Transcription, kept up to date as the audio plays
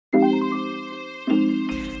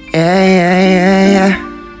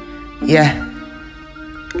Yeah,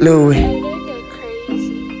 Louis.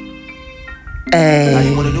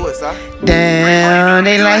 Ayy, damn,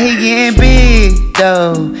 they like he getting big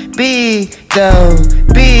though, big though,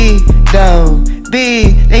 big though,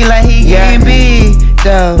 big. They like he getting big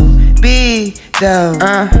though, big though,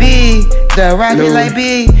 big though. Rock it like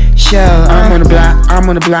big show. I'm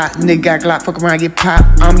on the block, nigga got Glock, fuck around, get pop.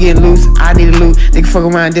 I'm getting loose, I need a loot. Nigga fuck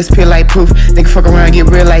around, disappear like poof. Nigga fuck around, get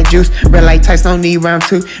real like juice. Red like Tyson, don't need round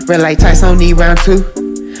two. Red like Tyson, don't need round two.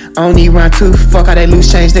 I don't need round two. Fuck all that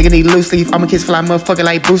loose change, nigga need loose leaf. I'm a kiss fly motherfucker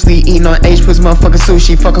like Bruce Lee. Eating on H, puts motherfucker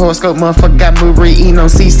sushi. Fuck a horoscope, motherfucker got movie. Eating on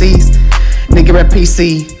CC's. Nigga rap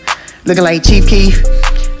PC. Looking like Chief Keef.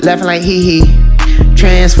 Laughing like hee hee.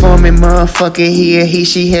 Transforming motherfucker here, he,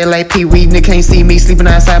 she, hair like Pee-wee. Nigga can't see me, sleeping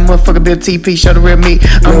outside, motherfucker build TP, show the real me.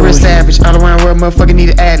 I'm real savage, all around world, motherfucker need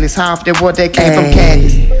an atlas. How off that water that came from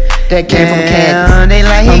Cactus? That came from Cactus. They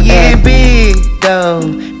like he getting big though,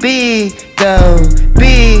 big though,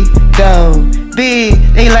 big though, big.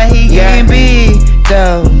 They like he getting big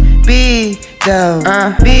though, big though,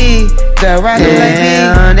 big though. Rock it like big.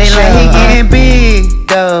 They like he getting big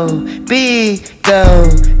though, big though,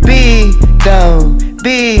 big though,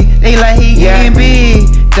 big. They like he getting big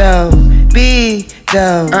though, big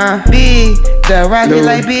though, big though. Rock it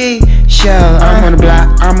like big show. I'm on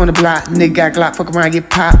the block, nigga got Glock, fuck around, get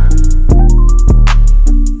pop.